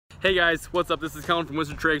Hey guys, what's up? This is Colin from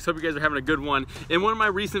Wizard Tricks. Hope you guys are having a good one. In one of my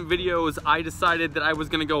recent videos, I decided that I was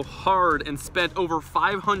gonna go hard and spent over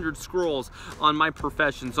 500 scrolls on my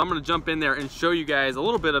profession. So I'm gonna jump in there and show you guys a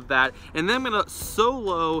little bit of that. And then I'm gonna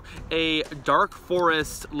solo a Dark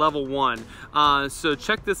Forest level 1. So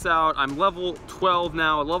check this out. I'm level 12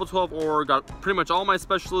 now, level 12 Aura. Got pretty much all my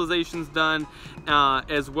specializations done,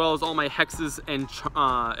 as well as all my hexes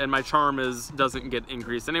and my charm doesn't get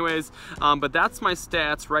increased anyways. But that's my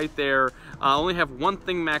stats right there. I only have one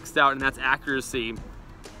thing maxed out, and that's accuracy.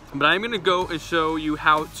 But I'm gonna go and show you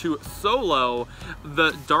how to solo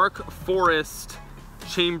the Dark Forest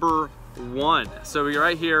Chamber 1. So we're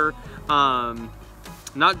right here,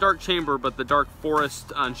 not Dark Chamber, but the Dark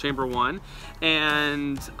Forest Chamber 1.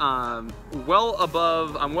 And I'm well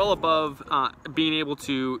above being able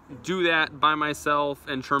to do that by myself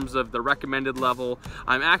in terms of the recommended level.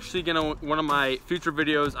 I'm actually gonna, one of my future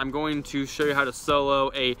videos, I'm going to show you how to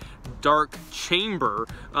solo a Dark Chamber,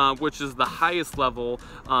 which is the highest level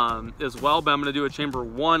as well, but I'm gonna do a Chamber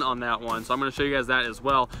 1 on that one. So I'm gonna show you guys that as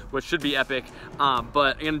well, which should be epic.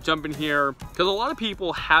 But I'm gonna jump in here because a lot of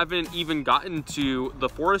people haven't even gotten to the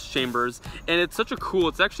Forest Chambers, and it's such a cool,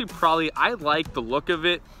 it's actually probably, I like the look of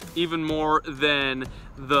it even more than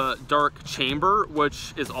the Dark Chamber,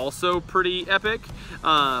 which is also pretty epic.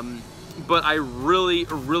 But I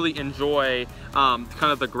really enjoy kind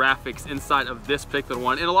of the graphics inside of this particular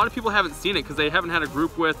one, and a lot of people haven't seen it because they haven't had a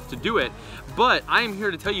group with to do it. But I am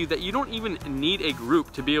here to tell you that you don't even need a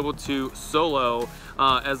group to be able to solo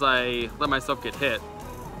as I let myself get hit.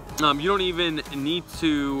 You don't even need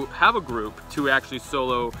to have a group to actually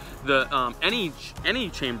solo the any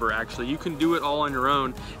chamber. Actually, you can do it all on your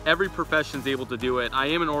own. Every profession is able to do it. I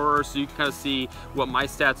am an Aura, so you can kind of see what my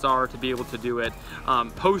stats are to be able to do it.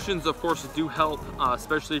 Potions, of course, do help,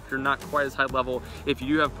 especially if you're not quite as high level. If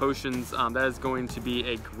you do have potions, that is going to be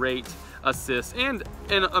a great assist, and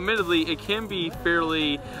admittedly it can be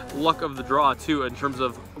fairly luck of the draw too, in terms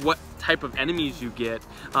of what type of enemies you get,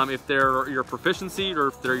 if they're your proficiency or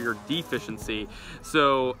if they're your deficiency.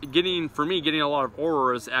 So for me, getting a lot of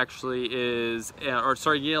auras actually is,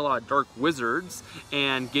 getting a lot of dark wizards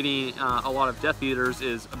and getting a lot of death eaters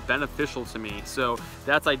is beneficial to me. So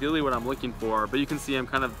that's ideally what I'm looking for. But you can see I'm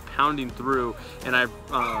kind of pounding through, and I've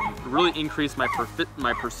really increased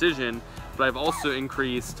my precision, but I've also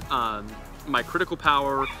increased my critical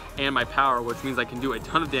power and my power, which means I can do a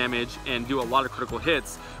ton of damage and do a lot of critical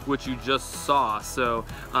hits, which you just saw. So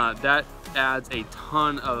that adds a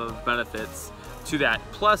ton of benefits to that.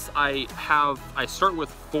 Plus I start with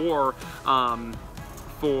 4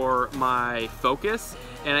 for my focus,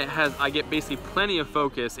 and I get basically plenty of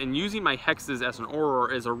focus, and using my hexes as an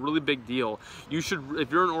Aura is a really big deal. You should,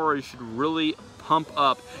 if you're an Aura, you should really pump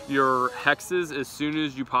up your hexes as soon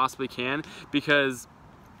as you possibly can, because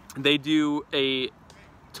they do a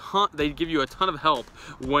ton, they give you a ton of help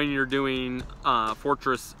when you're doing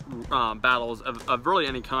fortress battles of really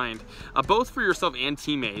any kind, both for yourself and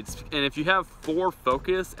teammates. And if you have 4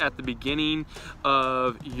 focus at the beginning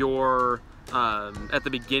of your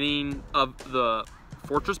the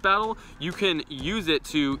fortress battle, you can use it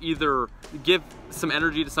to either give some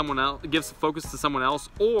energy to someone else, give some focus to someone else,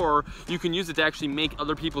 or you can use it to actually make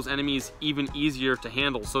other people's enemies even easier to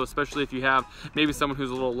handle. So especially if you have maybe someone who's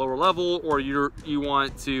a little lower level, or you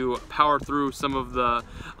want to power through some of the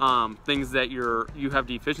things that you have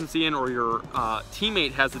deficiency in, or your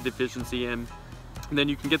teammate has a deficiency in, then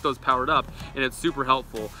you can get those powered up, and it's super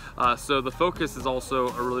helpful. So the focus is also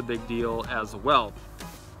a really big deal as well.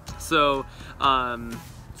 So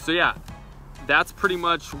yeah, that's pretty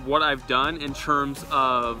much what I've done in terms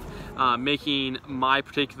of making my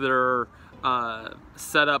particular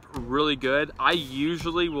setup really good. I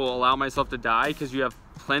usually will allow myself to die because you have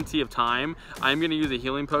plenty of time. I'm going to use a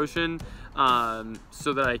healing potion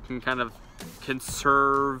so that I can kind of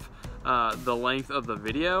conserve the length of the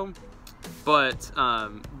video. But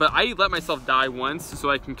I let myself die once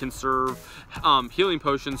so I can conserve healing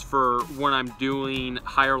potions for when I'm doing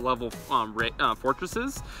higher level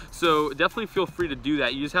fortresses. So definitely feel free to do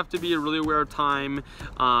that. You just have to be really aware of time.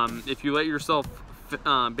 If you let yourself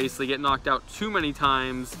basically get knocked out too many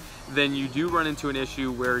times, then you do run into an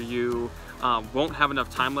issue where you won't have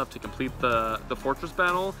enough time left to complete the fortress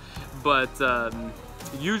battle. But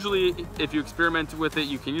usually if you experiment with it,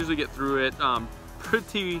 you can usually get through it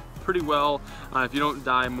pretty well if you don't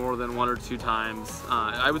die more than 1 or 2 times.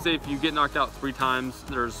 I would say if you get knocked out 3 times,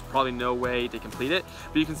 there's probably no way to complete it.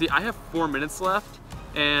 But you can see I have 4 minutes left,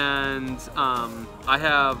 and I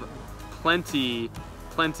have plenty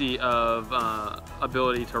of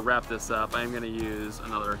ability to wrap this up. I am going to use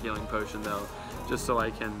another healing potion though, just so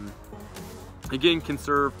I can Again,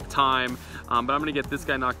 conserve time, but I'm gonna get this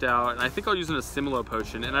guy knocked out, and I think I'll use an Assimilo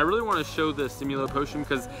potion. And I really want to show the Assimilo potion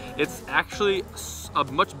because it's actually a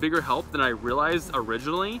much bigger help than I realized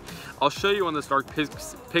originally. I'll show you on this Dark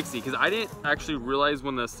Pixie, because I didn't actually realize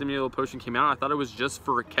when the Assimilo potion came out. I thought it was just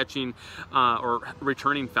for catching or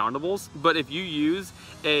returning Foundables. But if you use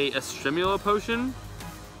a Assimilo potion,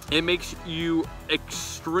 it makes you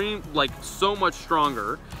like so much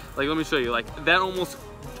stronger. Like, let me show you. Like, that almost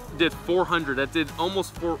did 400. That did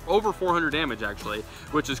almost over 400 damage actually,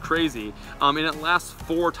 which is crazy. And it lasts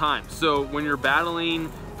 4 times. So when you're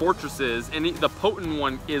battling fortresses, and the potent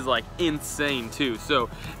one is like insane too. So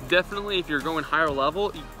definitely, if you're going higher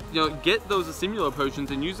level, you know, get those Assimilo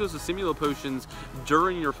potions and use those Assimilo potions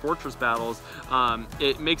during your fortress battles.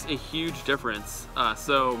 It makes a huge difference.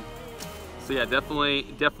 So yeah,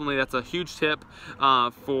 definitely that's a huge tip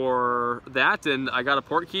for that. And I got a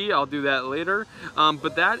port key, I'll do that later.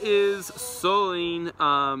 But that is soloing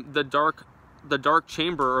the dark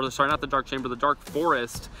chamber, or sorry, not the dark chamber, the dark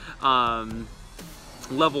forest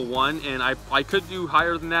level 1, and I could do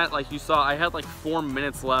higher than that. Like you saw, I had like 4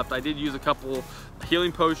 minutes left. I did use a couple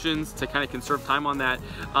healing potions to kind of conserve time on that,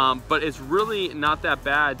 but it's really not that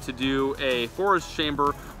bad to do a forest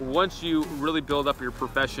chamber once you really build up your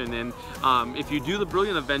profession. And if you do the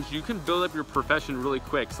brilliant events, you can build up your profession really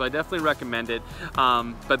quick, so I definitely recommend it.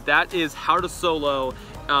 But that is how to solo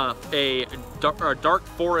a dark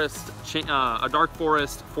forest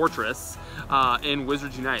fortress in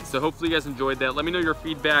Wizards Unite. So hopefully you guys enjoyed that. Let me know your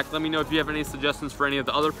feedback. Let me know if you have any suggestions for any of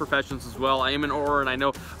the other professions as well. I am an Auror, and I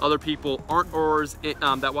know other people aren't Aurors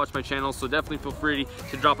that watch my channel, so definitely feel free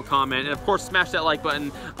to drop a comment, and of course smash that like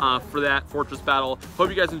button for that fortress battle. Hope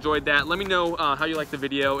you guys enjoyed that. Let me know how you liked the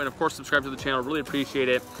video, and of course subscribe to the channel. Really appreciate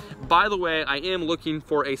it. By the way, I am looking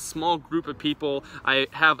for a small group of people. I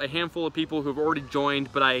have a handful of people who have already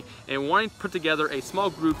joined, but I am wanting to put together a small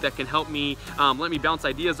group that can help me, let me bounce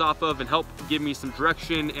ideas off of, and help give me some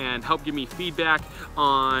direction and help give me feedback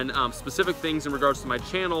on specific things in regards to my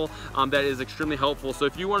channel. That is extremely helpful. So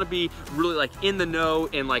if you want to be really like in the know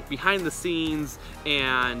and like behind the scenes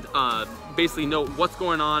and basically know what's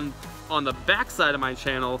going on the back side of my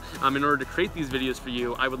channel in order to create these videos for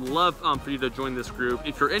you, I would love for you to join this group.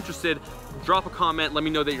 If you're interested, drop a comment. Let me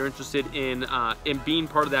know that you're interested in being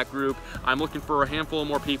part of that group. I'm looking for a handful of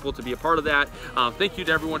more people to be a part of that. Thank you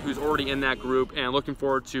to everyone who's already in that group, and looking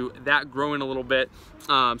forward to that growing a little bit,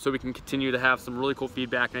 so we can continue to have some really cool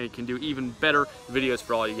feedback, and I can do even better videos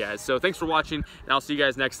for all you guys. So thanks for watching, and I'll see you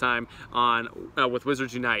guys next time on with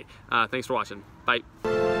Wizards Unite. Thanks for watching. Bye.